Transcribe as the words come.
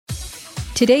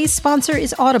Today's sponsor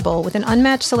is Audible, with an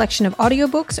unmatched selection of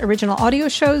audiobooks, original audio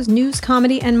shows, news,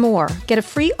 comedy, and more. Get a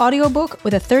free audiobook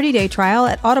with a 30-day trial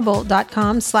at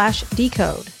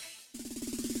audible.com/decode.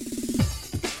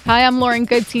 Hi, I'm Lauren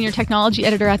Good, Senior Technology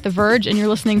Editor at The Verge, and you're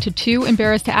listening to Too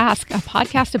Embarrassed to Ask, a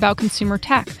podcast about consumer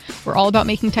tech. We're all about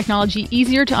making technology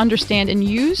easier to understand and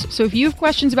use, so if you have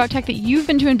questions about tech that you've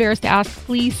been too embarrassed to ask,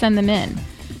 please send them in.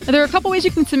 Now, there are a couple ways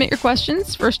you can submit your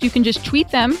questions. First, you can just tweet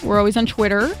them. We're always on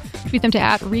Twitter. Tweet them to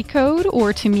 @Recode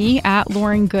or to me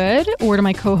 @LaurenGood or to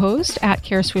my co-host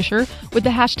 @Kara Swisher with the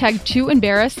hashtag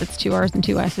 #TooEmbarrassed. That's 2 R's and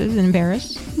 2 S's in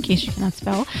embarrassed, in case you cannot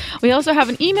spell. We also have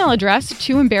an email address,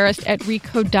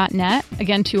 tooembarrassed@recode.net.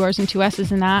 Again, 2 R's and 2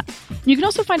 S's in that. And you can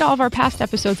also find all of our past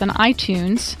episodes on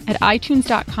iTunes at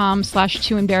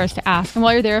itunes.com/tooembarrassedtoask. And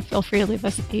while you're there, feel free to leave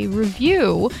us a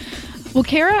review. Well,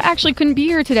 Kara actually couldn't be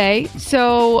here today,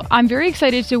 so I'm very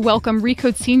excited to welcome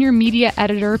Recode Senior Media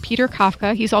Editor Peter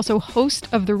Kafka. He's also host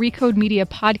of the Recode Media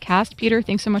podcast. Peter,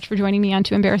 thanks so much for joining me on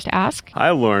Too Embarrassed to Ask.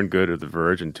 Hi, Lauren Good of The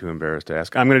Verge and Too Embarrassed to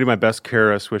Ask. I'm going to do my best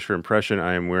Kara Swisher impression.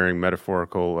 I am wearing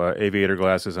metaphorical aviator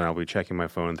glasses, and I'll be checking my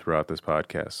phone throughout this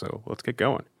podcast, so let's get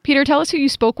going. Peter, tell us who you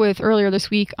spoke with earlier this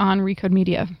week on Recode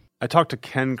Media. I talked to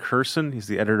Ken Kurson. He's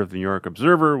the editor of the New York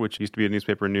Observer, which used to be a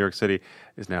newspaper in New York City,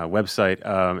 is now a website,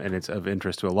 and it's of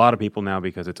interest to a lot of people now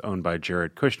because it's owned by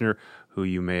Jared Kushner, who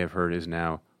you may have heard is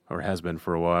now, or has been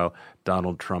for a while,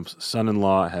 Donald Trump's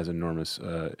son-in-law, has enormous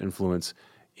influence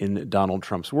in Donald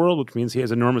Trump's world, which means he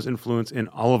has enormous influence in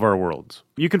all of our worlds.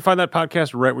 You can find that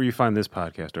podcast right where you find this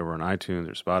podcast, over on iTunes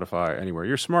or Spotify, anywhere.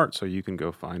 You're smart, so you can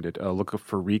go find it. Look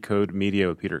for Recode Media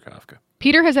with Peter Kafka.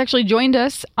 Peter has actually joined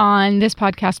us on this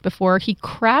podcast before. He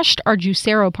crashed our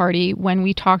Juicero party when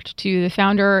we talked to the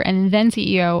founder and then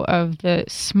CEO of the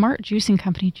smart juicing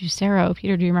company, Juicero.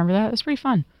 Peter, do you remember that? It was pretty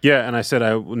fun. Yeah, and I said,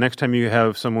 next time you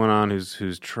have someone on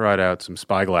who's tried out some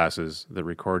spy glasses that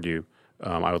record you,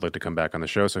 I would like to come back on the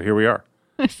show. So here we are.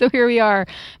 So here we are.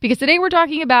 Because today we're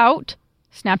talking about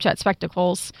Snapchat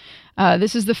Spectacles.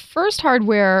 This is the first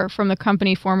hardware from the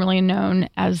company formerly known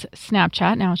as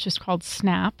Snapchat. Now it's just called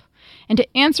Snap. And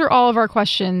to answer all of our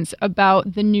questions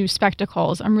about the new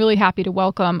spectacles, I'm really happy to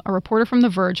welcome a reporter from The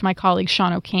Verge, my colleague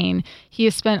Sean O'Kane. He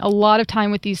has spent a lot of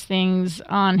time with these things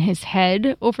on his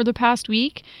head over the past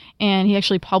week, and he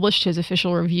actually published his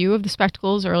official review of the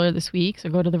spectacles earlier this week, so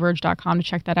go to theverge.com to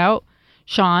check that out.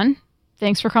 Sean,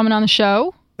 thanks for coming on the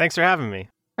show. Thanks for having me.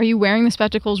 Are you wearing the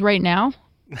spectacles right now?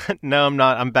 No, I'm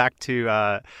not. I'm back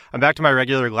to my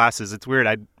regular glasses. It's weird.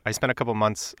 I spent a couple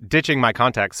months ditching my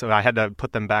contacts, so I had to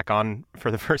put them back on for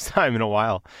the first time in a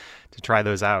while to try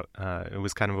those out. It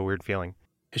was kind of a weird feeling.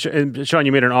 And Sean,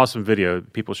 you made an awesome video.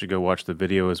 People should go watch the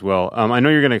video as well. I know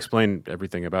you're going to explain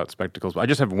everything about spectacles, but I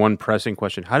just have one pressing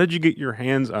question. How did you get your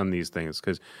hands on these things?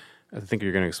 Because I think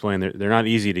you're going to explain they're not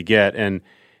easy to get, and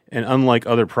unlike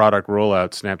other product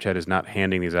rollouts, Snapchat is not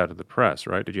handing these out to the press,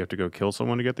 right? Did you have to go kill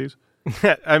someone to get these?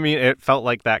 I mean, it felt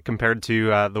like that compared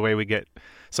to the way we get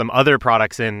some other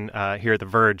products in here at The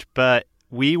Verge. But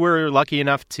we were lucky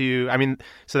enough so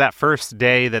that first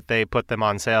day that they put them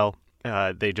on sale,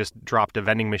 they just dropped a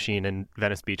vending machine in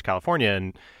Venice Beach, California.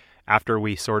 And after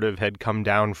we sort of had come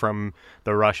down from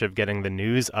the rush of getting the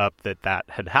news up that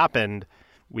had happened,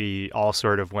 we all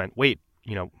sort of went, wait,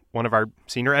 one of our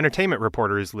senior entertainment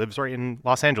reporters lives right in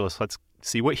Los Angeles. Let's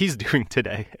see what he's doing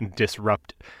today and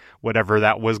disrupt whatever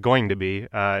that was going to be.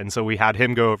 And so we had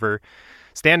him go over,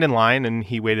 stand in line, and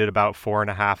he waited about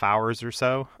 4.5 hours or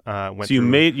so. So you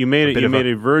made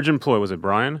a Verge employee. Was it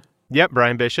Brian? Yep,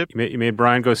 Brian Bishop. You made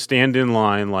Brian go stand in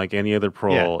line like any other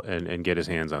pro and get his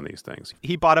hands on these things.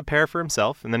 He bought a pair for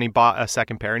himself, and then he bought a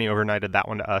second pair, and he overnighted that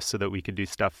one to us so that we could do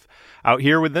stuff out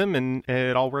here with them, and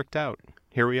it all worked out.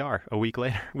 Here we are, a week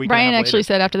later. Brian actually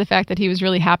said after the fact that he was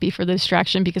really happy for the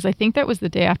distraction because I think that was the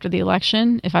day after the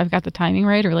election, if I've got the timing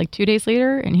right, or like 2 days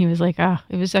later. And he was like,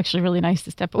 it was actually really nice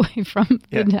to step away from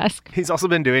the desk. He's also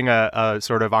been doing a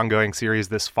sort of ongoing series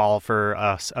this fall for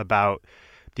us about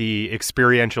the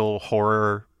experiential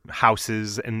horror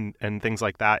houses and things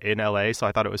like that in LA. So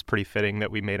I thought it was pretty fitting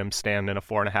that we made him stand in a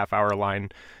 4.5 hour line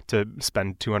to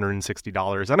spend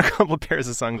 $260 on a couple of pairs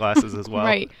of sunglasses as well.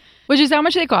 Right. Which is how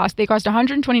much they cost. They cost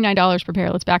 $129 per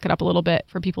pair. Let's back it up a little bit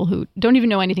for people who don't even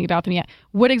know anything about them yet.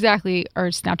 What exactly are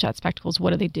Snapchat spectacles?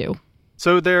 What do they do?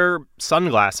 So they're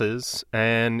sunglasses,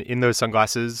 and in those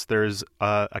sunglasses, there's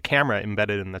a camera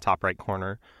embedded in the top right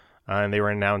corner. And they were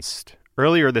announced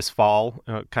earlier this fall.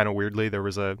 Kind of weirdly, there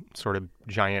was a sort of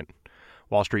giant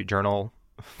Wall Street Journal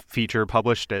feature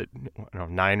published at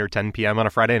 9 or 10 p.m. on a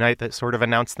Friday night that sort of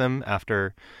announced them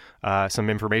after some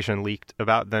information leaked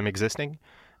about them existing.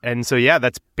 And so, yeah,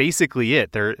 that's basically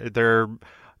it. They're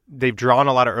they've drawn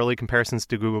a lot of early comparisons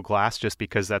to Google Glass just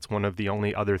because that's one of the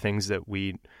only other things that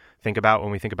we think about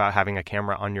when we think about having a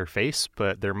camera on your face,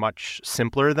 but they're much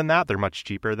simpler than that. They're much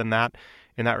cheaper than that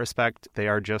in that respect. They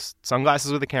are just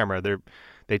sunglasses with a camera.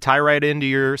 They tie right into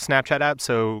your Snapchat app,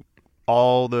 so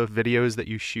all the videos that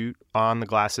you shoot on the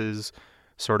glasses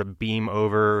sort of beam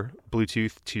over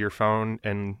Bluetooth to your phone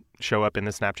and show up in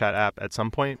the Snapchat app at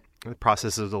some point. The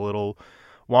process is a little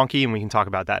wonky, and we can talk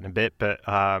about that in a bit, but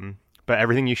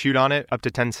everything you shoot on it, up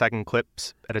to 10-second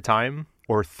clips at a time,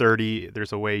 or 30,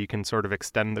 there's a way you can sort of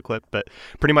extend the clip, but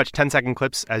pretty much 10-second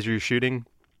clips as you're shooting,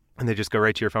 and they just go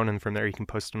right to your phone, and from there you can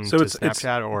post them to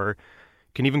Snapchat, or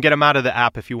can even get them out of the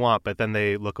app if you want, but then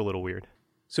they look a little weird.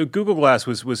 So Google Glass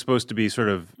was supposed to be sort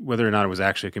of, whether or not it was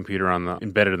actually a computer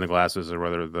embedded in the glasses or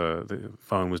whether the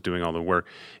phone was doing all the work,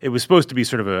 it was supposed to be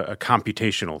sort of a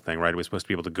computational thing, right? It was supposed to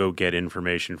be able to go get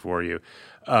information for you.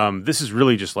 This is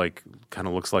really just kind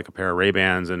of looks like a pair of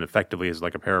Ray-Bans, and effectively is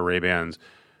like a pair of Ray-Bans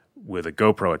with a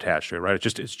GoPro attached to it, right?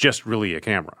 It's just really a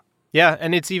camera. Yeah,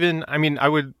 and it's even, I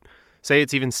would say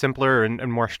it's even simpler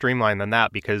and more streamlined than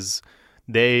that, because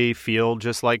they feel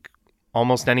just like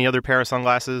almost any other pair of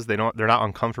sunglasses. They're not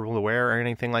uncomfortable to wear or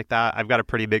anything like that. I've got a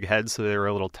pretty big head, so they were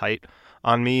a little tight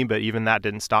on me, but even that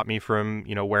didn't stop me from,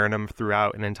 wearing them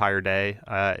throughout an entire day.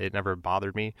 It never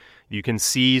bothered me. You can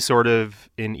see sort of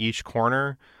in each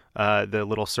corner the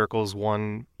little circles,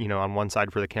 one, on one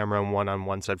side for the camera and one on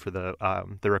one side for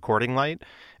the recording light.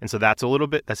 And so that's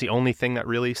the only thing that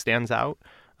really stands out.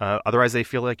 Otherwise, they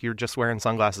feel like you're just wearing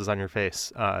sunglasses on your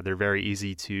face. They're very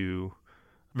easy to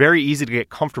get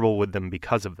comfortable with them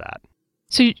because of that.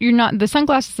 So the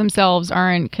sunglasses themselves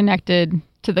aren't connected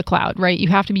to the cloud, right? You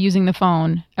have to be using the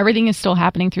phone. Everything is still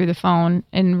happening through the phone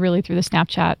and really through the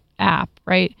Snapchat app,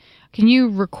 right? Can you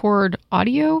record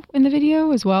audio in the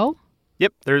video as well?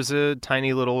 Yep. There's a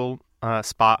tiny little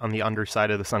spot on the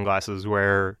underside of the sunglasses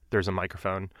where there's a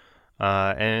microphone.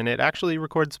 And it actually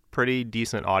records pretty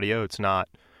decent audio. It's not,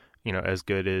 as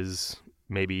good as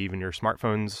maybe even your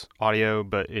smartphone's audio,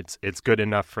 but it's good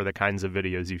enough for the kinds of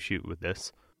videos you shoot with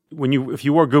this. If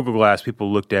you wore Google Glass,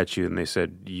 people looked at you and they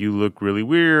said, you look really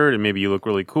weird, and maybe you look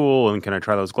really cool, and can I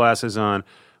try those glasses on?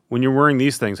 When you're wearing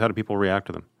these things, how do people react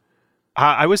to them?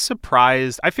 I was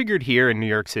surprised. I figured here in New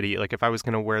York City, if I was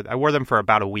going to I wore them for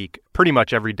about a week, pretty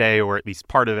much every day, or at least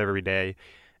part of every day.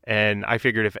 And I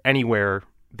figured if anywhere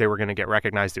they were going to get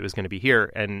recognized, it was going to be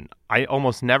here. And I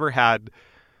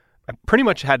pretty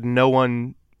much had no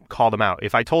one call them out.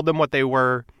 If I told them what they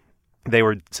were, they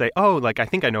would say, oh, I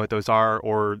think I know what those are.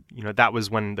 Or, that was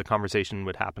when the conversation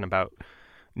would happen about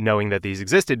knowing that these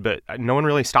existed. But no one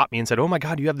really stopped me and said, oh my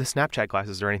God, you have the Snapchat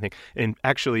glasses or anything. And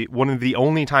actually, one of the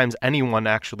only times anyone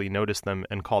actually noticed them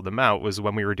and called them out was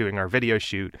when we were doing our video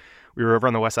shoot. We were over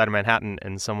on the west side of Manhattan,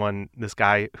 and this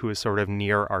guy who was sort of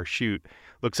near our shoot,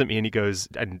 looks at me and he goes,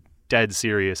 and dead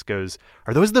serious, goes,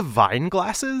 are those the Vine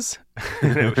glasses?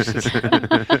 And it was just,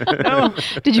 no.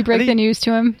 Did you break the news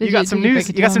to him? You got some news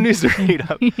to read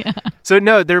up. Yeah. So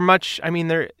no, they're much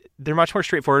more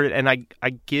straightforward, and I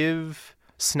give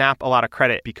Snap a lot of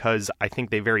credit because I think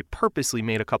they very purposely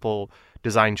made a couple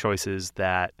design choices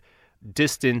that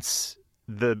distance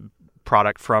the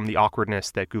product from the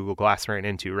awkwardness that Google Glass ran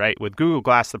into, right? With Google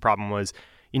Glass, the problem was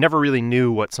you never really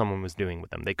knew what someone was doing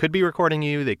with them. They could be recording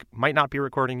you. They might not be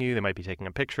recording you. They might be taking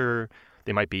a picture.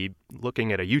 They might be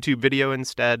looking at a YouTube video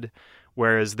instead.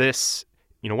 Whereas this,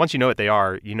 once you know what they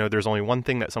are, there's only one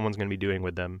thing that someone's going to be doing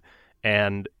with them.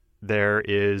 And there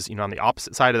is, on the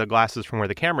opposite side of the glasses from where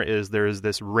the camera is, there is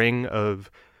this ring of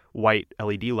white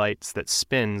LED lights that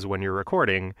spins when you're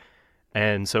recording.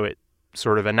 And so it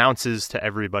sort of announces to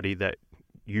everybody that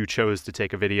you chose to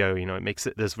take a video. It makes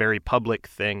it this very public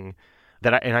thing.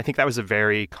 And I think that was a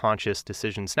very conscious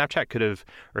decision. Snap could have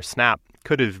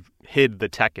hid the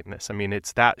tech in this.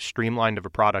 It's that streamlined of a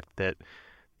product that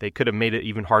they could have made it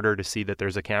even harder to see that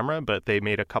there's a camera, but they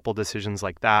made a couple decisions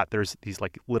like that. There's these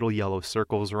little yellow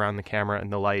circles around the camera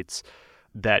and the lights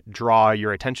that draw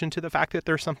your attention to the fact that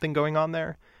there's something going on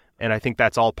there. And I think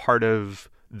that's all part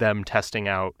of them testing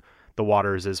out the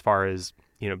waters as far as,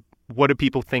 what do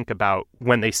people think about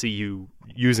when they see you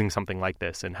using something like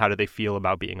this, and how do they feel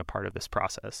about being a part of this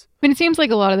process? It seems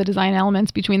like a lot of the design elements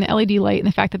between the LED light and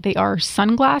the fact that they are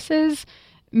sunglasses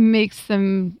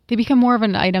they become more of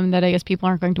an item that I guess people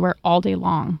aren't going to wear all day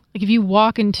long. If you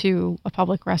walk into a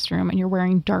public restroom and you're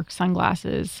wearing dark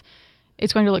sunglasses,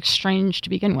 it's going to look strange to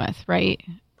begin with, right?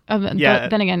 Yeah.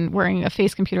 Then again, wearing a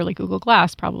face computer like Google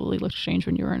Glass probably looked strange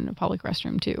when you were in a public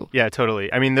restroom too. Yeah, totally.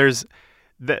 There's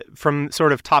from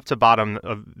sort of top to bottom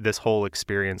of this whole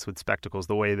experience with spectacles,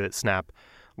 the way that Snap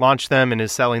launched them and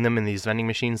is selling them in these vending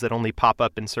machines that only pop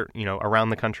up in certain, around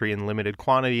the country in limited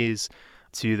quantities,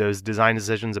 to those design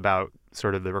decisions about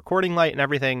sort of the recording light and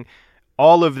everything.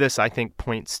 All of this, I think,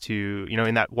 points to,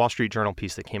 in that Wall Street Journal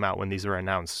piece that came out when these were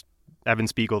announced, Evan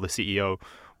Spiegel, the CEO,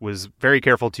 was very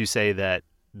careful to say that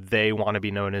they want to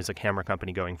be known as a camera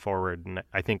company going forward. And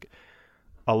I think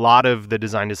a lot of the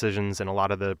design decisions and a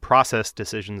lot of the process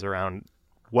decisions around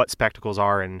what spectacles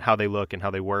are and how they look and how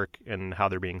they work and how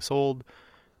they're being sold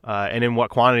and in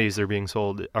what quantities they're being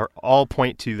sold are all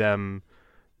point to them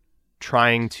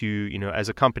trying to, as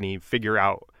a company, figure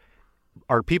out,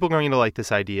 are people going to like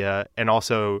this idea, and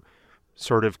also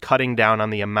sort of cutting down on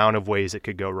the amount of ways it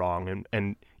could go wrong.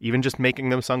 And even just making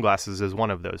them sunglasses is one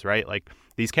of those, right? Like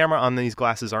these camera on these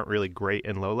glasses aren't really great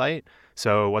in low light.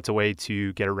 So what's a way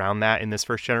to get around that in this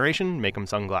first generation? Make them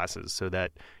sunglasses so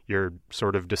that you're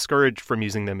sort of discouraged from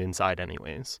using them inside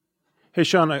anyways. Hey,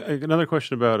 Sean, another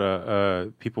question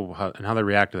about people and how they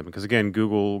react to them. Because, again,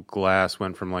 Google Glass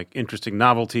went from, interesting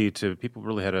novelty to people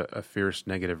really had a fierce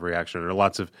negative reaction. There are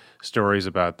lots of stories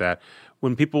about that.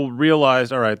 When people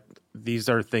realized, all right, these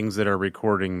are things that are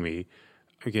recording me.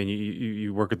 Again,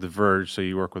 you work at The Verge, so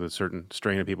you work with a certain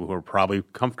strain of people who are probably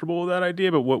comfortable with that idea.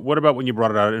 But what about when you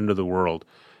brought it out into the world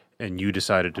and you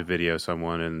decided to video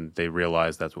someone and they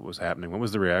realized that's what was happening? What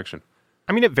was the reaction?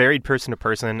 I mean, it varied person to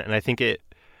person, and I think it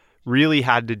really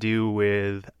had to do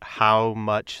with how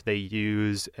much they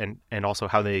use and also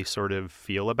how they sort of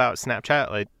feel about Snapchat,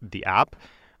 like the app,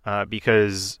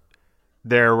 because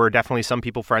there were definitely some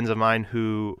people, friends of mine,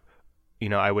 who,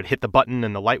 I would hit the button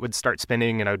and the light would start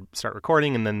spinning and I would start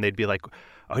recording, and then they'd be like, oh,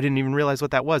 I didn't even realize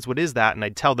what that was. What is that? And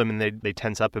I'd tell them, and they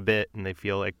tense up a bit and they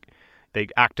feel like they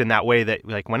act in that way that,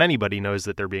 like, when anybody knows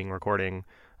that they're being recording,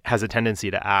 has a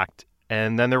tendency to act.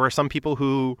 And then there were some people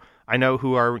who I know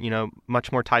who are,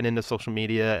 much more tied into social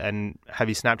media and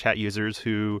heavy Snapchat users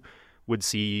who would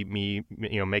see me,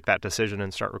 make that decision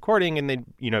and start recording, and they'd,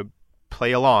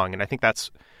 play along. And I think that's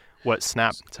what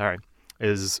Snap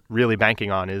is really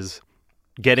banking on, is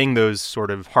getting those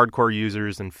sort of hardcore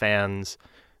users and fans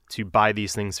to buy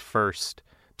these things first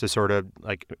to sort of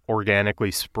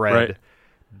organically spread. Right.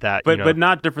 That, but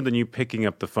not different than you picking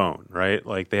up the phone, right?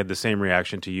 Like they had the same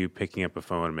reaction to you picking up a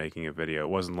phone and making a video. It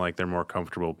wasn't like they're more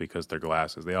comfortable because they're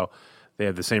glasses. They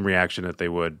have the same reaction that they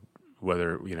would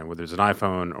whether it's an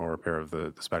iPhone or a pair of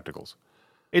the spectacles.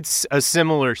 It's a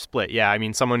similar split, yeah. I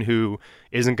mean, someone who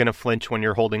isn't going to flinch when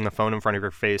you're holding the phone in front of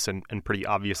your face and pretty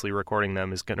obviously recording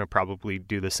them is going to probably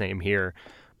do the same here.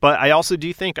 But I also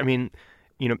do think,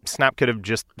 Snap could have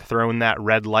just thrown that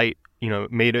red light,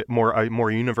 made it a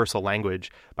more universal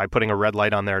language by putting a red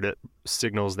light on there that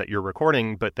signals that you're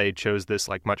recording, but they chose this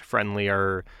much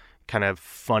friendlier, kind of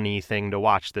funny thing to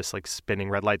watch, this spinning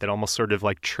red light that almost sort of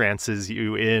trances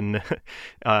you in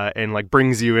and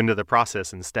brings you into the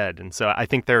process instead. And so I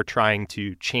think they're trying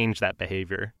to change that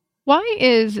behavior. Why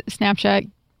is Snapchat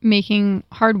making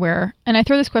hardware? And I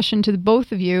throw this question to the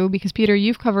both of you because, Peter,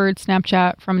 you've covered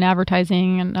Snapchat from an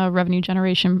advertising and a revenue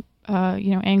generation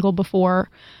angle before.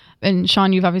 And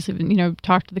Sean, you've obviously been,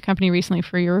 talked to the company recently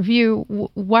for your review.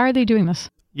 Why are they doing this?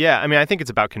 Yeah, I think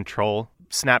it's about control.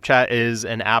 Snapchat is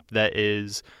an app that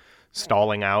is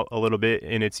stalling out a little bit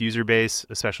in its user base,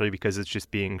 especially because it's just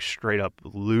being straight up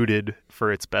looted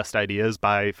for its best ideas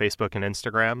by Facebook and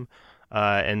Instagram.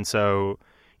 And so,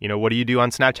 what do you do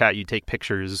on Snapchat? You take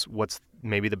pictures. What's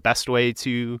maybe the best way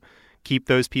to keep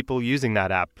those people using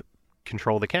that app?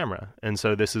 Control the camera. And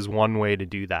so this is one way to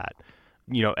do that.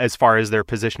 As far as their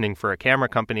positioning for a camera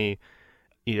company,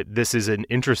 this is an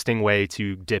interesting way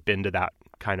to dip into that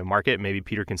kind of market. Maybe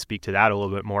Peter can speak to that a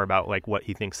little bit more about what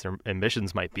he thinks their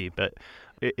ambitions might be. But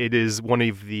it is one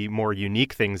of the more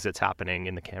unique things that's happening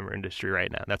in the camera industry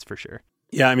right now. That's for sure.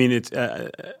 Yeah, it's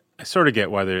I sort of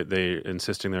get why they're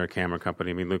insisting they're a camera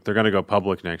company. Look, they're going to go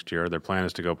public next year. Their plan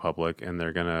is to go public, and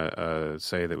they're going to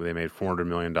say that they made $400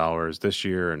 million this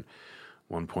year and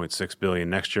 $1.6 billion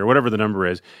next year, whatever the number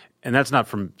is. And that's not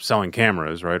from selling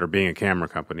cameras, right, or being a camera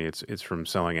company. It's from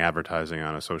selling advertising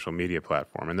on a social media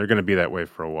platform. And they're going to be that way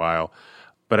for a while.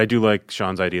 But I do like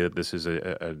Sean's idea that this is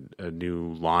a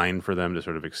new line for them to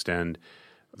sort of extend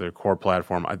their core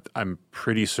platform. I'm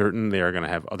pretty certain they are going to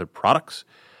have other products.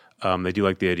 They do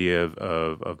like the idea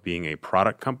of being a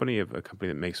product company, of a company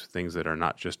that makes things that are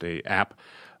not just a app.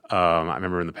 I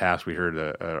remember in the past we heard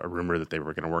a rumor that they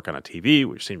were going to work on a TV,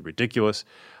 which seemed ridiculous.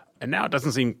 And now it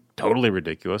doesn't seem totally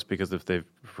ridiculous because if they've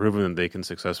proven that they can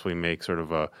successfully make sort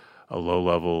of a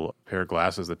low-level pair of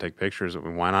glasses that take pictures,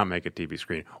 why not make a TV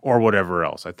screen or whatever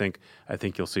else? I think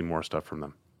you'll see more stuff from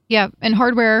them. Yeah, and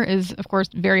hardware is, of course,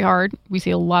 very hard. We see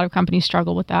a lot of companies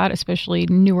struggle with that, especially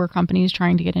newer companies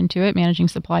trying to get into it, managing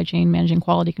supply chain, managing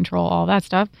quality control, all that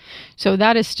stuff. So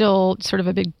that is still sort of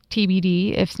a big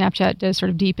TBD if Snapchat does sort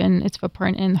of deepen its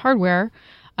footprint in hardware.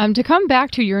 To come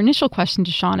back to your initial question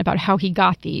to Sean about how he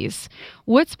got these,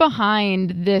 what's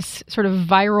behind this sort of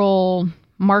viral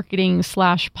marketing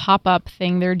 / pop-up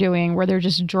thing they're doing where they're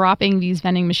just dropping these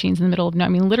vending machines in the middle of,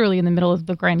 literally in the middle of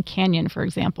the Grand Canyon, for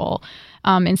example,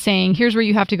 and saying, here's where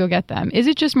you have to go get them. Is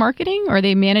it just marketing? Or are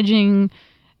they managing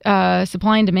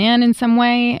supply and demand in some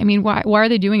way? I mean, why are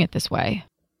they doing it this way?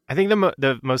 I think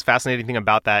the most fascinating thing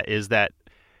about that is that,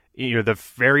 the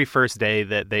very first day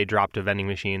that they dropped a vending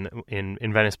machine in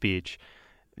Venice Beach,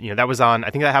 that was I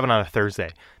think that happened on a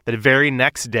Thursday. The very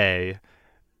next day,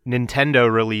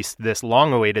 Nintendo released this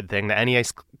long-awaited thing, the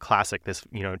NES Classic, this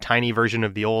tiny version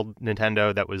of the old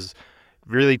Nintendo that was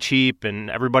really cheap and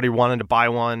everybody wanted to buy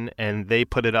one, and they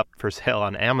put it up for sale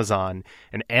on Amazon,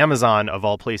 and Amazon of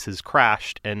all places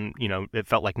crashed, and it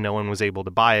felt like no one was able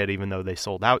to buy it even though they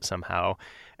sold out somehow.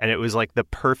 And it was like the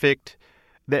perfect,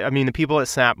 the people at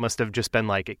Snap must have just been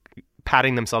like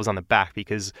patting themselves on the back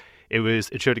because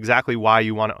it showed exactly why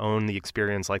you want to own the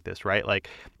experience like this, right? Like,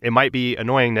 it might be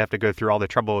annoying to have to go through all the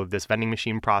trouble of this vending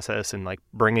machine process and like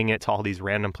bringing it to all these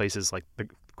random places like the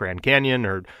Grand Canyon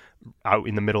or out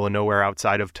in the middle of nowhere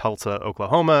outside of Tulsa,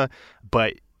 Oklahoma.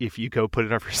 But if you go put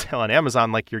it up for sale on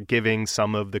Amazon, like, you're giving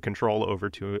some of the control over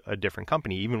to a different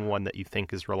company, even one that you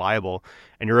think is reliable,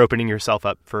 and you're opening yourself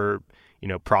up for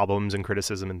problems and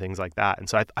criticism and things like that. And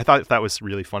so I thought that was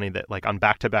really funny that, like, on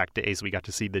back-to-back days, we got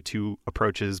to see the two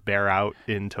approaches bear out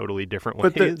in totally different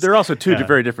ways. But they're also two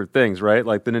very different things, right?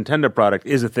 Like, the Nintendo product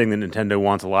is a thing that Nintendo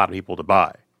wants a lot of people to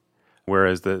buy.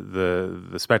 Whereas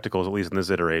the spectacles, at least in this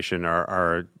iteration,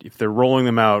 are if they're rolling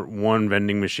them out one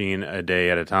vending machine a day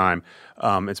at a time,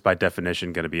 it's by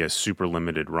definition going to be a super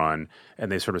limited run.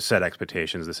 And they sort of set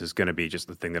expectations. This is going to be just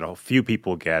the thing that a few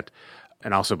people get.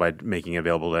 And also by making it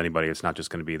available to anybody, it's not just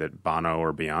going to be that Bono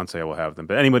or Beyonce will have them,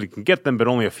 but anybody can get them, but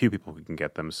only a few people can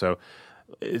get them. So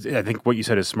I think what you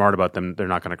said is smart about them. They're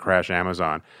not going to crash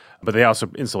Amazon, but they also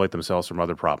insulate themselves from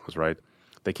other problems, right?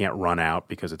 They can't run out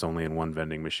because it's only in one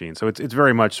vending machine. So it's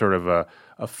very much sort of a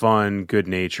fun,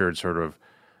 good-natured sort of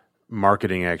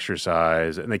marketing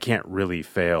exercise, and they can't really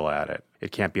fail at it.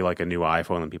 It can't be like a new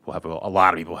iPhone that a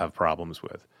lot of people have problems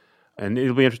with. And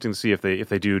it'll be interesting to see if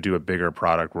they do a bigger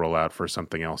product rollout for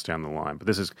something else down the line. But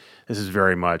this is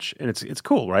very much, and it's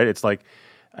cool, right? It's like,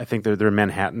 I think they're in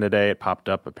Manhattan today. It popped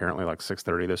up apparently like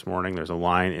 6:30 this morning. There's a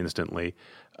line instantly.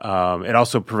 It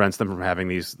also prevents them from having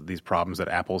these problems that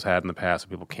Apple's had in the past,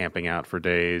 of people camping out for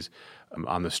days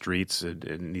on the streets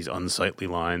in these unsightly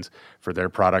lines for their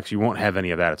products. You won't have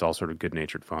any of that. It's all sort of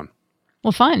good-natured fun.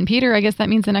 Well, fun. Peter, I guess that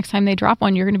means the next time they drop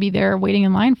one, you're going to be there waiting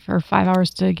in line for 5 hours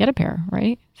to get a pair,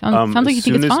 right? Sounds like you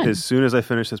think it's fun. As soon as I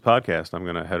finish this podcast, I'm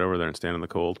going to head over there and stand in the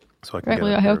cold so I can get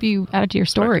I hope you add it to your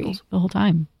story the whole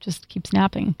time. Just keep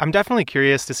snapping. I'm definitely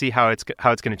curious to see how it's going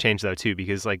to change, though, too,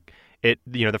 because like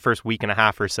the first week and a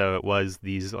half or so, it was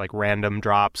these like random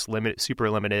drops,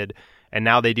 super limited. And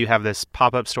now they do have this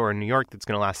pop-up store in New York that's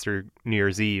going to last through New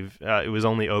Year's Eve. It was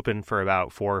only open for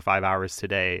about 4 or 5 hours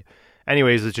today.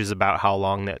 Anyways, which is about how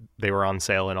long that they were on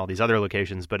sale in all these other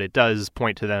locations, but it does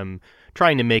point to them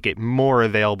trying to make it more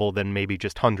available than maybe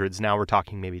just hundreds. Now we're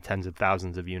talking maybe tens of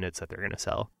thousands of units that they're going to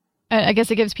sell. I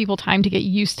guess it gives people time to get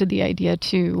used to the idea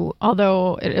too,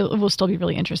 although it will still be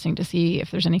really interesting to see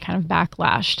if there's any kind of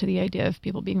backlash to the idea of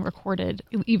people being recorded,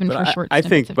 even for short I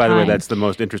think, of by time. the way, that's the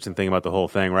most interesting thing about the whole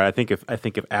thing, right? I think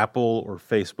if Apple or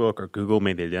Facebook or Google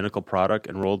made the identical product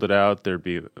and rolled it out, there'd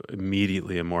be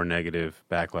immediately a more negative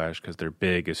backlash because they're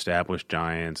big, established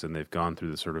giants, and they've gone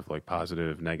through the sort of like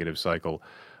positive, negative cycle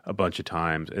a bunch of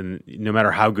times. And no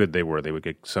matter how good they were, they would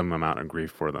get some amount of grief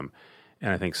for them.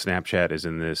 And I think Snapchat is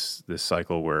in this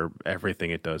cycle where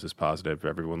everything it does is positive.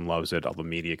 Everyone loves it. All the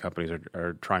media companies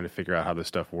are trying to figure out how this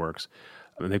stuff works.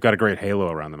 I mean, they've got a great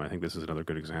halo around them. I think this is another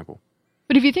good example.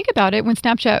 But if you think about it, when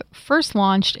Snapchat first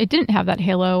launched, it didn't have that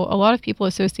halo. A lot of people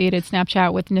associated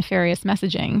Snapchat with nefarious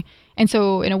messaging. And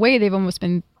so in a way, they've almost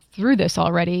been through this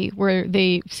already, where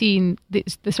they've seen the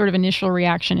sort of initial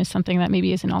reaction is something that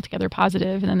maybe isn't altogether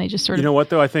positive, and then they just sort of, you know what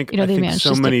though, I think they managed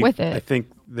to stick with it. I think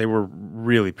they were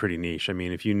really pretty niche. I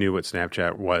mean, if you knew what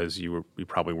Snapchat was, you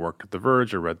probably worked at The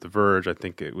Verge or read The Verge. I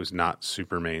think it was not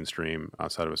super mainstream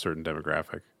outside of a certain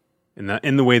demographic,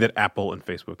 in the way that Apple and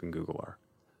Facebook and Google are.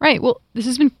 Right. Well, this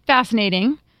has been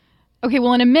fascinating. Okay,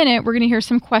 well, in a minute, we're going to hear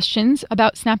some questions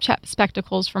about Snapchat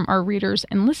spectacles from our readers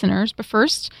and listeners. But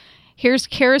first, here's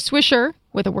Kara Swisher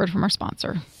with a word from our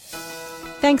sponsor.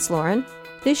 Thanks, Lauren.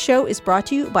 This show is brought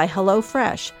to you by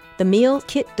HelloFresh, the meal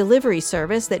kit delivery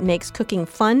service that makes cooking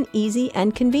fun, easy,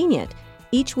 and convenient.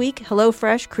 Each week,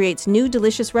 HelloFresh creates new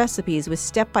delicious recipes with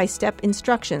step-by-step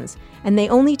instructions, and they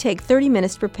only take 30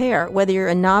 minutes to prepare, whether you're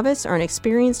a novice or an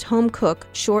experienced home cook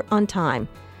short on time.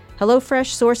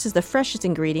 HelloFresh sources the freshest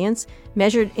ingredients,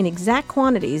 measured in exact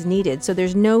quantities needed so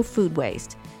there's no food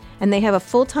waste. And they have a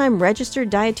full-time registered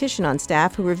dietitian on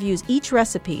staff who reviews each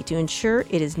recipe to ensure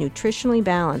it is nutritionally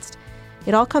balanced.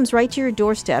 It all comes right to your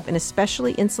doorstep in a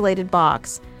specially insulated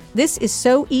box. This is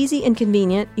so easy and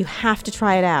convenient, you have to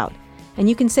try it out. And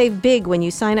you can save big when you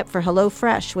sign up for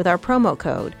HelloFresh with our promo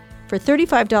code. For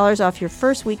 $35 off your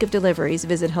first week of deliveries,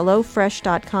 visit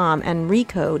HelloFresh.com and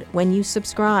recode when you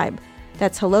subscribe.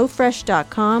 That's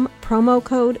HelloFresh.com, promo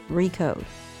code RECODE.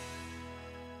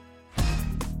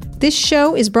 This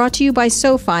show is brought to you by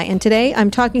SoFi, and today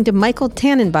I'm talking to Michael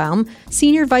Tannenbaum,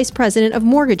 Senior Vice President of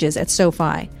Mortgages at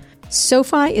SoFi.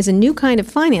 SoFi is a new kind of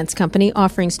finance company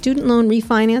offering student loan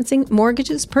refinancing,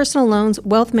 mortgages, personal loans,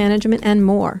 wealth management, and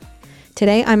more.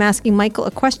 Today, I'm asking Michael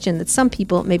a question that some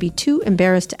people may be too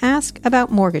embarrassed to ask about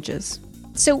mortgages.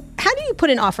 So how do you put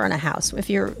an offer on a house? If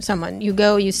you're someone, you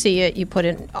go, you see it, you put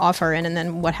an offer in, and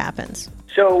then what happens?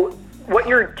 So what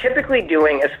you're typically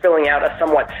doing is filling out a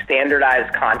somewhat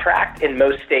standardized contract. In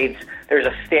most states, there's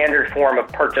a standard form of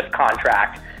purchase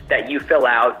contract that you fill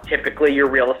out. Typically, your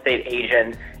real estate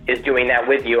agent is doing that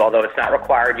with you, although it's not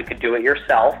required. You could do it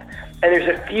yourself. And there's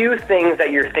a few things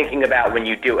that you're thinking about when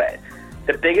you do it.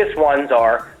 The biggest ones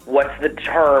are, what's the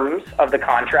terms of the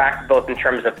contract, both in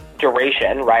terms of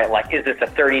duration, right? Like, is this a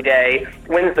 30-day?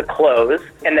 When's the close?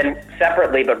 And then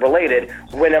separately but related,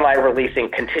 when am I releasing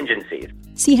contingencies?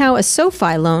 See how a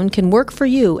SoFi loan can work for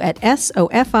you at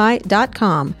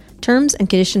SoFi.com. Terms and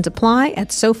conditions apply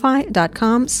at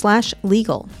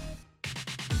SoFi.com/legal.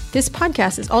 This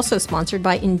podcast is also sponsored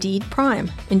by Indeed Prime.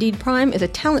 Indeed Prime is a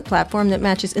talent platform that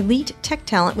matches elite tech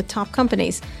talent with top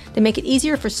companies. They make it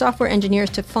easier for software engineers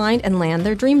to find and land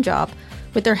their dream job.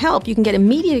 With their help, you can get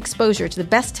immediate exposure to the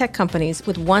best tech companies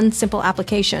with one simple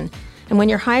application. And when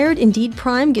you're hired, Indeed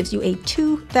Prime gives you a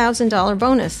 $2,000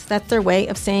 bonus. That's their way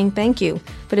of saying thank you.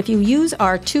 But if you use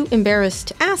our Too Embarrassed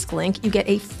to Ask link, you get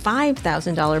a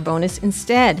 $5,000 bonus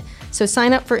instead. So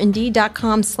sign up for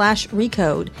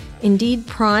Indeed.com/recode. Indeed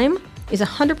Prime is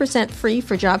 100% free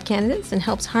for job candidates and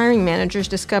helps hiring managers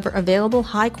discover available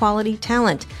high-quality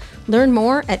talent. Learn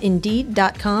more at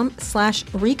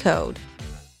Indeed.com/recode.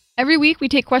 Every week, we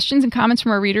take questions and comments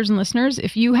from our readers and listeners.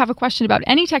 If you have a question about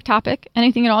any tech topic,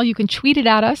 anything at all, you can tweet it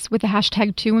at us with the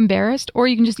hashtag #TooEmbarrassed, or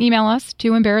you can just email us,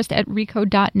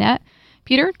 tooembarrassed@recode.net.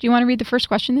 Peter, do you want to read the first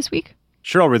question this week?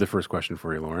 Sure, I'll read the first question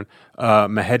for you, Lauren.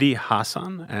 Mahedi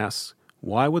Hassan asks,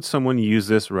 why would someone use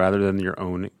this rather than your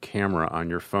own camera on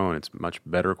your phone? It's much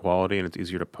better quality and it's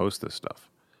easier to post this stuff.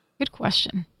 Good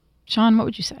question. Sean, what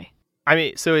would you say? I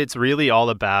mean, so it's really all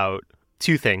about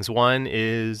two things. One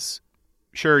is,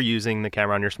 sure, using the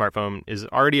camera on your smartphone is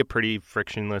already a pretty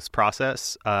frictionless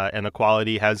process, and the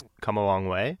quality has come a long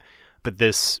way. But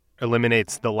this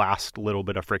eliminates the last little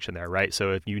bit of friction there, right?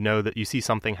 So if you know that you see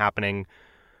something happening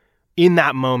in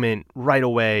that moment right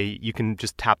away, you can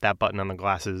just tap that button on the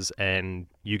glasses and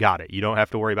you got it. You don't have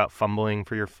to worry about fumbling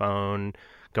for your phone,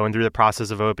 going through the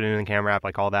process of opening the camera app,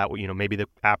 like all that. You know, maybe the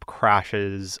app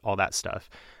crashes, all that stuff.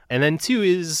 And then two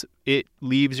is it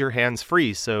leaves your hands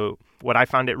free. So what I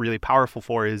found it really powerful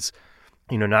for is,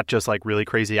 you know, not just like really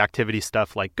crazy activity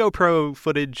stuff like GoPro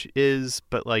footage is,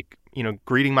 but like, you know,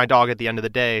 greeting my dog at the end of the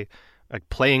day, like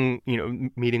playing, you know,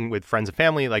 meeting with friends and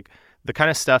family, like the kind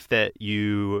of stuff that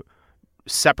you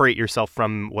separate yourself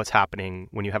from what's happening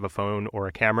when you have a phone or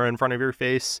a camera in front of your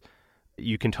face.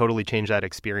 You can totally change that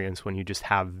experience when you just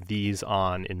have these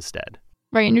on instead.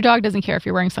 Right, and your dog doesn't care if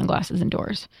you're wearing sunglasses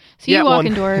indoors. So you walk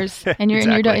indoors, and you're exactly.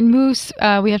 in your dog. And Moose,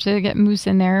 we have to get Moose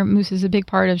in there. Moose is a big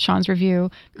part of Sean's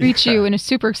review. Greets you and is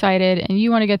super excited, and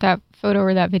you want to get that photo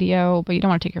or that video, but you don't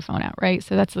want to take your phone out, right?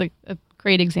 So that's like a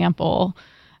great example,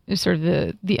 is sort of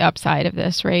the upside of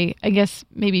this, right? I guess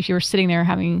maybe if you were sitting there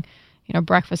having, you know,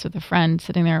 breakfast with a friend,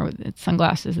 sitting there with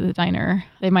sunglasses at the diner,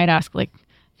 they might ask like,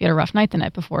 you had a rough night the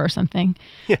night before or something.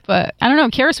 Yeah. But I don't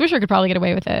know, Kara Swisher could probably get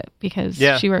away with it because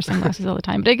she wears sunglasses all the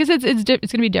time. But I guess it's going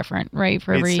to be different, right?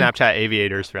 For every Snapchat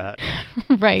aviators for that.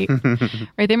 Right.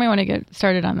 Right. They might want to get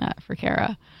started on that for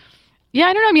Kara. Yeah,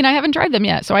 I don't know. I mean, I haven't tried them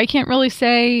yet, so I can't really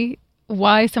say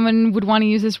why someone would want to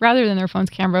use this rather than their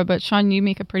phone's camera. But Sean, you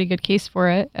make a pretty good case for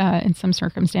it in some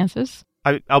circumstances.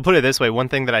 I'll put it this way. One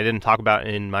thing that I didn't talk about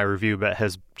in my review, but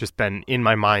has just been in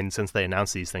my mind since they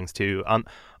announced these things too,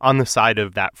 on the side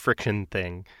of that friction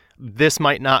thing, this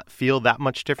might not feel that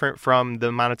much different from the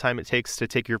amount of time it takes to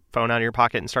take your phone out of your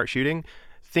pocket and start shooting.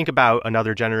 think about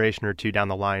another generation or two down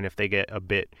the line, if they get a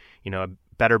bit, a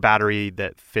better battery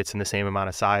that fits in the same amount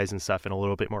of size and stuff and a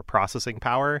little bit more processing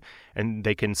power, and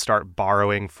they can start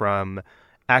borrowing from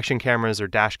action cameras or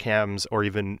dash cams or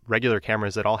even regular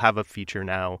cameras that all have a feature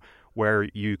now where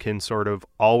you can sort of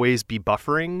always be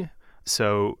buffering.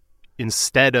 So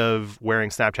instead of wearing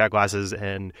Snapchat glasses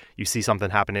and you see something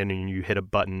happening and you hit a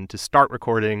button to start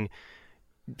recording,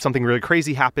 something really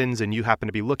crazy happens and you happen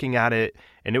to be looking at it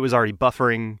and it was already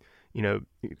buffering,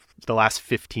 the last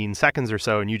 15 seconds or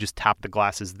so, and you just tap the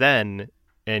glasses then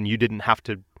and you didn't have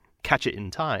to catch it in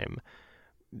time.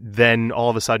 Then all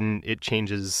of a sudden it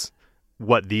changes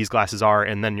what these glasses are,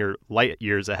 and then you're light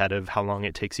years ahead of how long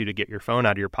it takes you to get your phone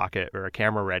out of your pocket or a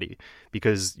camera ready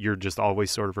because you're just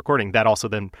always sort of recording. That also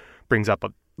then brings up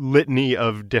a litany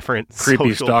of different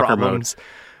creepy social stalker problems.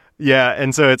 Yeah,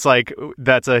 and so it's like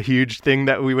that's a huge thing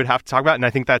that we would have to talk about, and I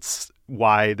think that's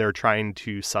why they're trying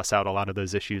to suss out a lot of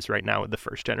those issues right now with the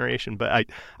first generation. But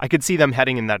I could see them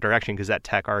heading in that direction because that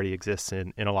tech already exists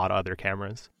in a lot of other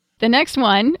cameras. The next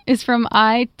one is from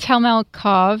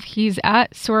Telmelkov. He's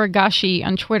at Soragashi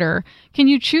on Twitter. Can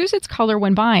you choose its color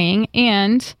when buying?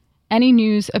 And any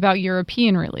news about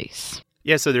European release?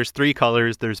 Yeah, so there's 3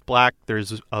 colors. There's black,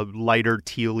 there's a lighter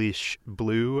tealish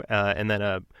blue, and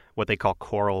then what they call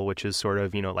coral, which is sort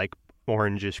of, like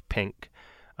orangish pink.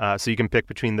 So you can pick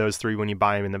between those 3 when you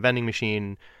buy them in the vending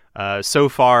machine. So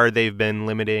far, they've been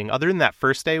limiting, other than that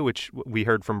first day, which we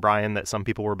heard from Brian that some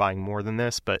people were buying more than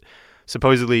this, but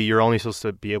supposedly you're only supposed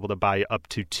to be able to buy up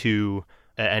to 2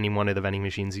 at any one of the vending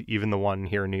machines, even the one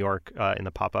here in New York in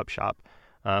the pop-up shop.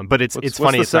 But it's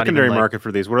funny. What's the secondary market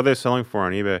for these? What are they selling for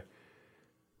on eBay?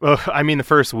 Well, I mean, the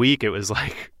first week it was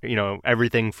like,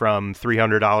 everything from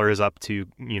 $300 up to,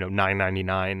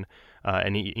 $9.99.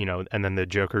 And then the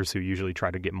jokers who usually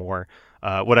try to get more.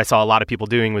 What I saw a lot of people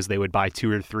doing was they would buy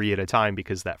 2 or 3 at a time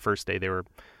because that first day they were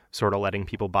sort of letting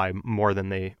people buy more than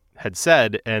they had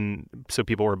said. And so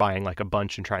people were buying like a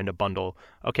bunch and trying to bundle.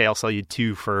 Okay, I'll sell you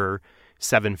 2 for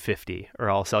 $750, or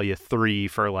I'll sell you 3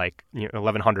 for like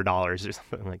 $1,100 or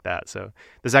something like that. So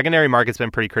the secondary market's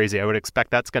been pretty crazy. I would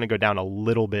expect that's going to go down a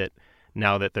little bit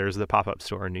now that there's the pop-up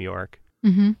store in New York.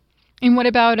 Mm-hmm. And what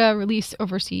about release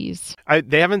overseas?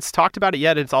 They haven't talked about it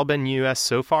yet. It's all been U.S.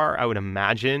 so far. I would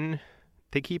imagine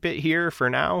they keep it here for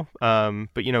now.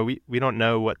 But we don't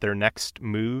know what their next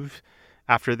move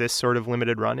after this sort of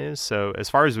limited run is. So as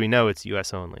far as we know, it's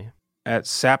U.S. only. At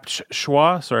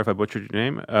Sapchwa, sorry if I butchered your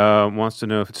name, wants to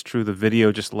know if it's true the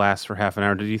video just lasts for half an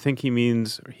hour. Do you think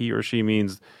he or she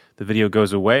means the video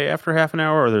goes away after half an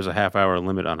hour, or there's a half-hour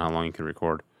limit on how long you can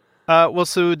record?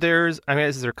 So there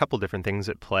are a couple different things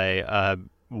at play.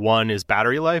 One is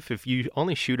battery life. If you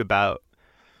only shoot about,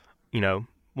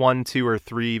 1, 2, or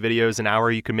 3 videos an hour,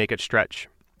 you can make it stretch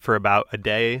for about a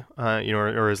day,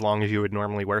 or as long as you would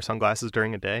normally wear sunglasses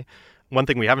during a day. One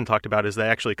thing we haven't talked about is they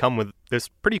actually come with this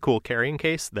pretty cool carrying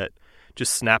case that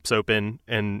just snaps open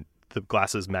and the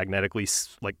glasses magnetically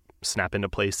snap into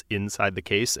place inside the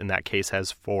case, and that case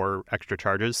has 4 extra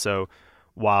charges. So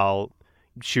while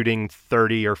shooting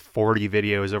 30 or 40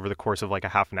 videos over the course of like a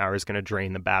half an hour is going to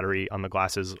drain the battery on the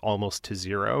glasses almost to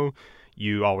 0,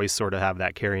 you always sort of have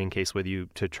that carrying case with you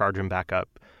to charge them back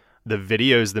up. The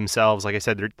videos themselves, like I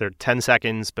said, they're 10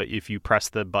 seconds, but if you press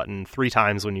the button 3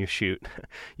 times when you shoot,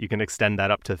 you can extend that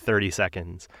up to 30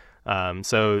 seconds.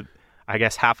 So I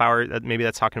guess half hour, maybe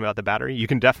that's talking about the battery. You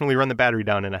can definitely run the battery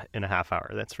down in a half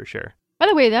hour, that's for sure. By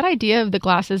the way, that idea of the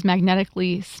glasses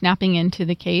magnetically snapping into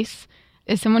the case,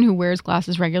 as someone who wears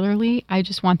glasses regularly, I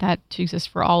just want that to exist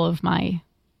for all of my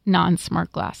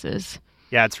non-smart glasses.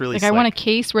 Yeah, it's really like slick. I want a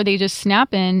case where they just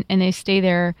snap in and they stay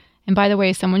there. And by the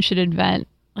way, someone should invent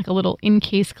like a little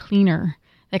in-case cleaner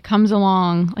that comes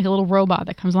along, like a little robot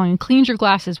that comes along and cleans your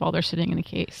glasses while they're sitting in a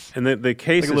case. And the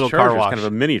case like a little charger car wash. is kind of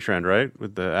a mini trend, right?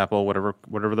 With the Apple, whatever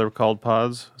they're called,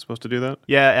 pods, supposed to do that?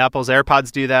 Yeah, Apple's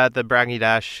AirPods do that. The Braggy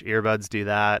Dash earbuds do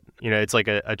that. It's like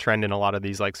a trend in a lot of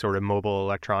these like sort of mobile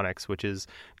electronics, which is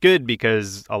good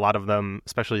because a lot of them,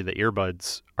 especially the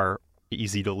earbuds, are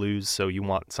easy to lose. So you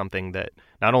want something that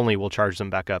not only will charge them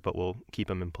back up, but will keep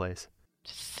them in place.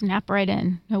 Just snap right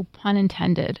in. No pun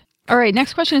intended. All right,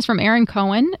 next question is from Aaron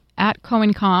Cohen at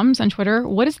CohenComms on Twitter.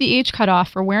 What is the age cutoff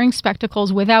for wearing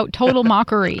spectacles without total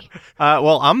mockery?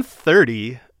 Well, I'm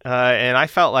 30, and I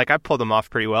felt like I pulled them off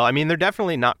pretty well. I mean, they're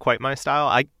definitely not quite my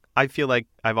style. I feel like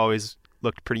I've always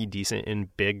looked pretty decent in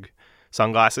big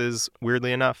sunglasses,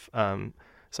 weirdly enough.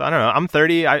 So I don't know. I'm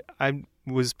 30. I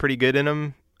was pretty good in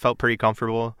them, felt pretty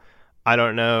comfortable. I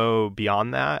don't know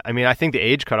beyond that. I mean, I think the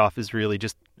age cutoff is really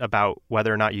just about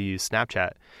whether or not you use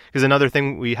Snapchat. Because another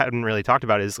thing we hadn't really talked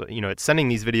about is, it's sending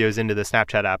these videos into the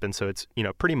Snapchat app. And so it's,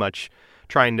 pretty much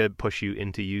trying to push you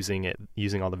into using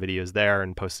all the videos there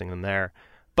and posting them there.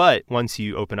 But once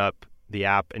you open up the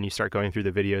app and you start going through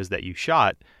the videos that you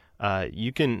shot,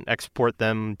 you can export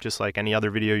them just like any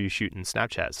other video you shoot in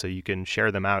Snapchat. So you can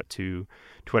share them out to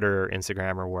Twitter or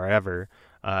Instagram or wherever.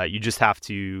 You just have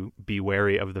to be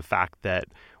wary of the fact that,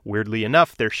 weirdly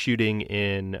enough, they're shooting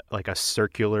in like a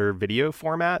circular video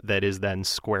format that is then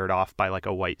squared off by like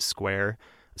a white square.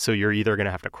 So you're either going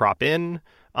to have to crop in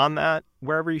on that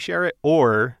wherever you share it,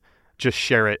 or just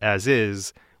share it as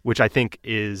is, which I think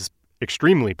is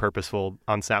extremely purposeful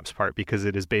on Snap's part, because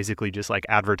it is basically just like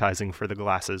advertising for the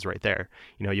glasses right there.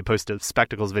 You post a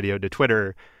spectacles video to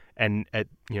Twitter, and at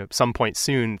some point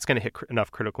soon, it's going to hit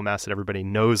enough critical mass that everybody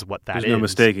knows what that is. There's no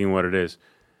mistaking what it is.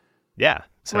 Yeah.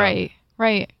 So. Right.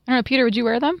 I don't know, Peter, would you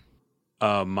wear them?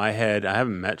 My head, I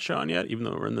haven't met Sean yet, even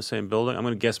though we're in the same building. I'm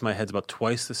going to guess my head's about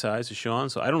twice the size of Sean,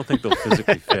 so I don't think they'll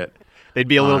physically fit. They'd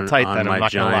be a little tight on then, I'm my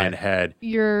not going to lie. giant head.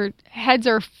 Your heads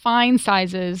are fine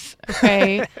sizes,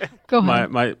 okay? Go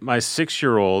ahead. My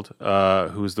 6-year-old,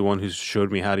 who's the one who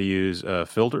showed me how to use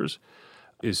filters,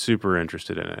 is super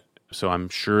interested in it. So I'm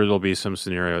sure there'll be some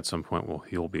scenario at some point where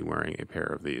he'll be wearing a pair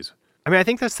of these. I mean, I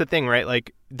think that's the thing, right?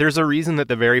 Like, there's a reason that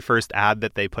the very first ad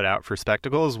that they put out for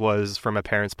spectacles was from a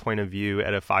parent's point of view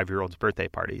at a 5-year-old's birthday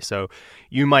party. So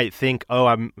you might think, oh,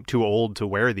 I'm too old to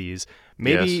wear these.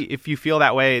 Maybe if you feel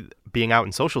that way being out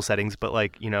in social settings, but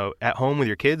like, at home with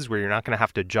your kids where you're not going to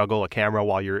have to juggle a camera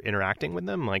while you're interacting with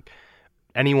them, like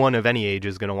anyone of any age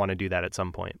is going to want to do that at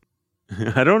some point.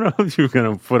 I don't know if you're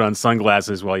going to put on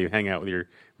sunglasses while you hang out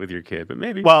with your kid, but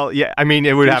maybe. Well, yeah, I mean,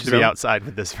 it would have to be outside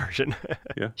with this version.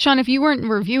 Yeah. Sean, if you weren't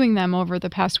reviewing them over the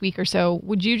past week or so,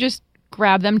 would you just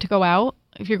grab them to go out?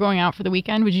 If you're going out for the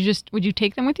weekend, would you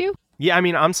take them with you? Yeah, I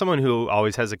mean, I'm someone who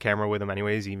always has a camera with them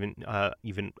anyways, even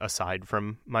aside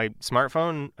from my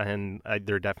smartphone, and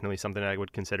they're definitely something I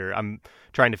would consider. I'm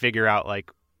trying to figure out, like,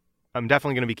 I'm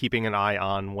definitely going to be keeping an eye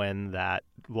on when that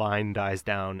line dies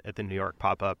down at the New York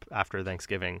pop-up after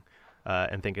Thanksgiving,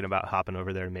 and thinking about hopping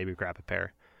over there and maybe grab a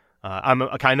pair. I'm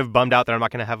kind of bummed out that I'm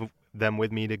not going to have them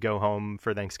with me to go home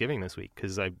for Thanksgiving this week,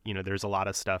 because there's a lot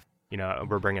of stuff.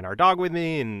 We're bringing our dog with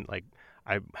me, and like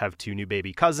I have 2 new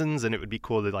baby cousins, and it would be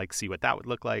cool to like see what that would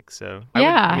look like. So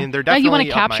yeah, they're definitely. You want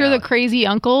to capture the crazy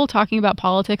uncle talking about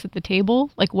politics at the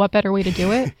table? Like, what better way to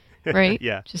do it? Right?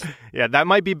 Yeah. That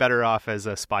might be better off as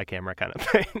a spy camera kind of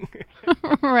thing.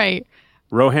 Right.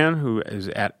 Rohan, who is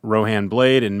at Rohan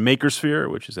Blade in Makersphere,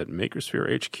 which is at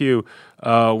Makersphere HQ,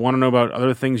 want to know about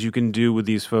other things you can do with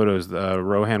these photos.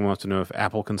 Rohan wants to know if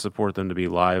Apple can support them to be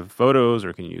live photos,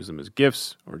 or can you use them as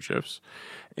GIFs or GIFs.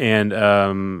 And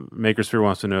Makersphere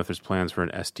wants to know if there's plans for an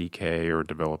SDK or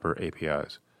developer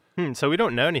APIs. So we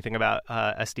don't know anything about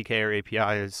SDK or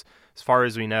APIs. As far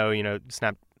as we know,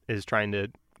 Snap is trying to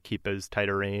keep as tight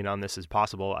a rein on this as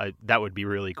possible. That would be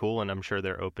really cool, and I'm sure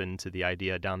they're open to the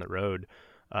idea down the road.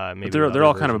 Maybe but they're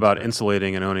all kind of about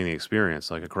insulating and owning the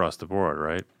experience, like across the board,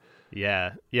 right?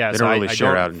 Yeah. They don't really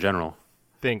share out in general.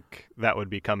 Think that would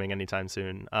be coming anytime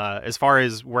soon. As far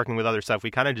as working with other stuff,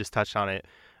 we kind of just touched on it.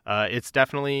 It's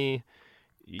definitely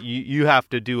you have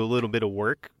to do a little bit of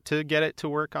work to get it to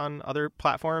work on other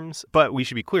platforms. But we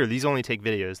should be clear: these only take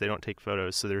videos; they don't take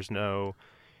photos. So there's no,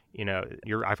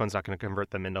 your iPhone's not going to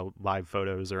convert them into live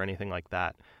photos or anything like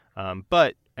that.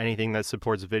 But anything that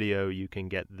supports video, you can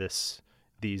get these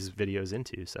videos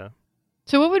into.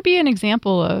 So what would be an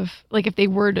example of, like, if they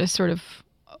were to sort of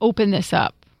open this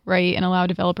up, right, and allow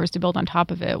developers to build on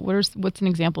top of it? What's an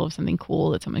example of something cool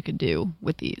that someone could do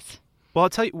with these? Well, I'll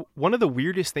tell you, one of the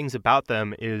weirdest things about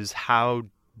them is how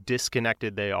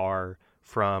disconnected they are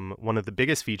from one of the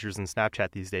biggest features in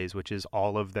Snapchat these days, which is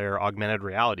all of their augmented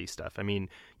reality stuff. I mean,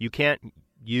 you can't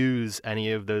use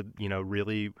any of the,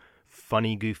 really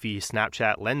funny, goofy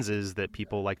Snapchat lenses that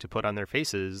people like to put on their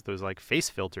faces, those like face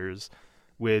filters,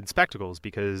 with spectacles,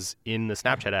 because in the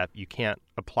Snapchat app, you can't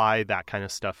apply that kind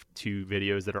of stuff to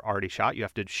videos that are already shot. You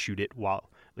have to shoot it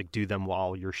do them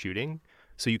while you're shooting.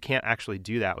 So you can't actually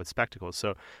do that with spectacles.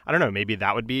 So I don't know, maybe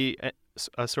that would be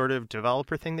a sort of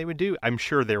developer thing they would do. I'm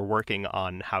sure they're working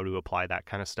on how to apply that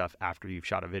kind of stuff after you've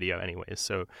shot a video anyways.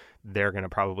 So they're going to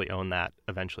probably own that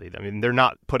eventually. I mean, they're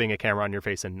not putting a camera on your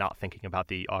face and not thinking about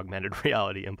the augmented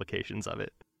reality implications of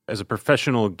it. As a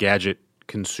professional gadget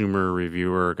consumer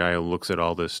reviewer, a guy who looks at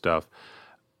all this stuff,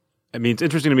 I mean, it's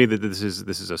interesting to me that this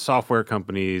is a software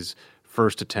company's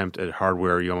first attempt at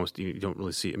hardware. You don't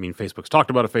really see. I mean, Facebook's talked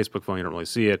about a Facebook phone. You don't really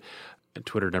see it. And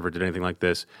Twitter never did anything like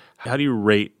this. How do you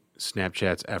rate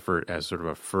Snapchat's effort as sort of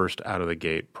a first out of the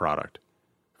gate product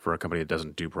for a company that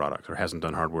doesn't do products or hasn't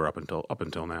done hardware up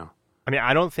until now? I mean,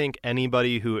 I don't think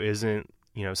anybody who isn't,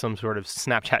 some sort of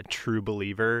Snapchat true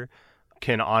believer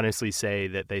can honestly say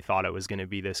that they thought it was going to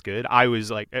be this good. I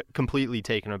was like completely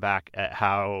taken aback at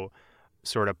how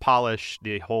sort of polished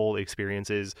the whole experience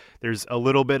is. There's a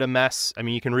little bit of mess. I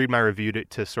mean, you can read my review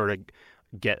to sort of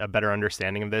get a better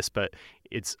understanding of this, but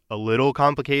it's a little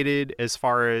complicated as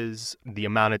far as the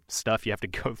amount of stuff you have to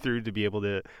go through to be able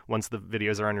to, once the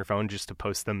videos are on your phone, just to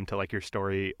post them to like your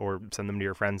story or send them to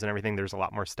your friends and everything. There's a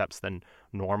lot more steps than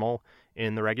normal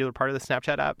in the regular part of the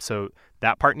Snapchat app. So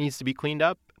that part needs to be cleaned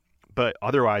up. But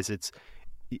otherwise,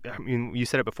 you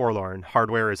said it before, Lauren,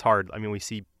 hardware is hard. I mean, we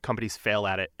see companies fail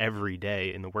at it every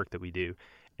day in the work that we do.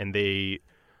 And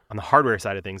on the hardware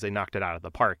side of things, they knocked it out of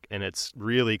the park. And it's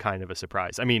really kind of a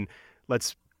surprise. I mean,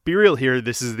 let's be real here.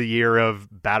 This is the year of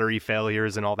battery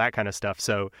failures and all that kind of stuff.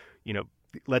 So,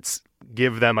 let's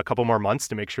give them a couple more months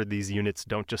to make sure these units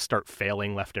don't just start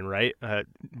failing left and right.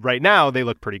 Right now, they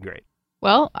look pretty great.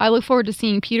 Well, I look forward to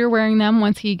seeing Peter wearing them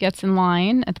once he gets in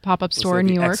line at the pop-up store in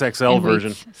New York. XXL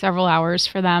version. Several hours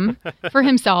for them. For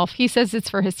himself. He says it's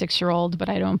for his 6-year-old, but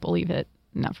I don't believe it.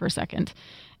 Not for a second.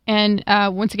 And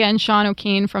once again, Sean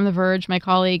O'Kane from The Verge, my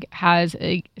colleague, has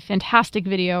a fantastic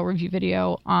review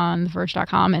video on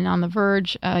TheVerge.com and on The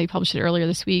Verge. He published it earlier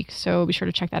this week, so be sure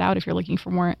to check that out if you're looking for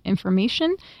more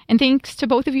information. And thanks to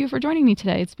both of you for joining me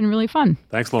today. It's been really fun.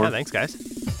 Thanks, Lauren. Yeah, thanks,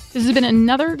 guys. This has been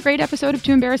another great episode of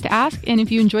Too Embarrassed to Ask. And if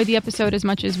you enjoyed the episode as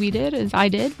much as we did, as I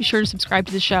did, be sure to subscribe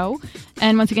to the show.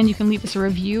 And once again, you can leave us a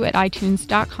review at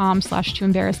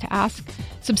itunes.com/tooembarrassedtoask.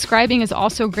 Subscribing is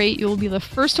also great. You will be the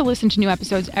first to listen to new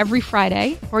episodes every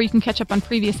Friday, or you can catch up on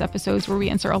previous episodes where we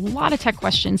answer a lot of tech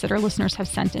questions that our listeners have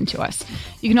sent in to us.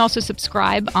 You can also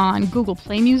subscribe on Google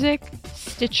Play Music,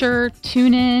 Stitcher,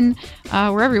 TuneIn.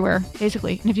 We're everywhere,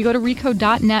 basically. And if you go to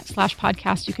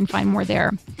recode.net/podcast, you can find more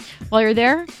there. While you're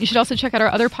there, you should also check out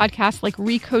our other podcasts like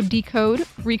Recode Decode,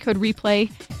 Recode Replay,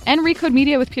 and Recode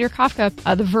Media with Peter Kafka.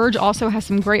 The Verge also has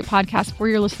some great podcasts for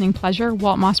your listening pleasure.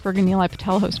 Walt Mossberg and Nilay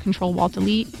Patel host Control Walt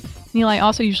Delete. Nilay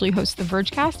also usually hosts the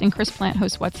Vergecast, and Chris Plant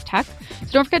hosts What's Tech.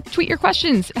 So don't forget to tweet your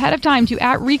questions ahead of time to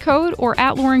 @Recode or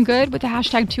 @LaurenGood with the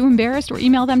hashtag #TooEmbarrassed, or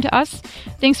email them to us.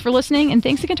 Thanks for listening, and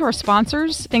thanks again to our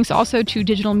sponsors. Thanks also to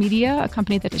Digital Media, a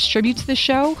company that distributes this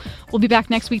show. We'll be back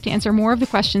next week to answer more of the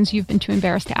questions you've been too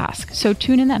embarrassed to ask. So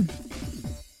tune in then.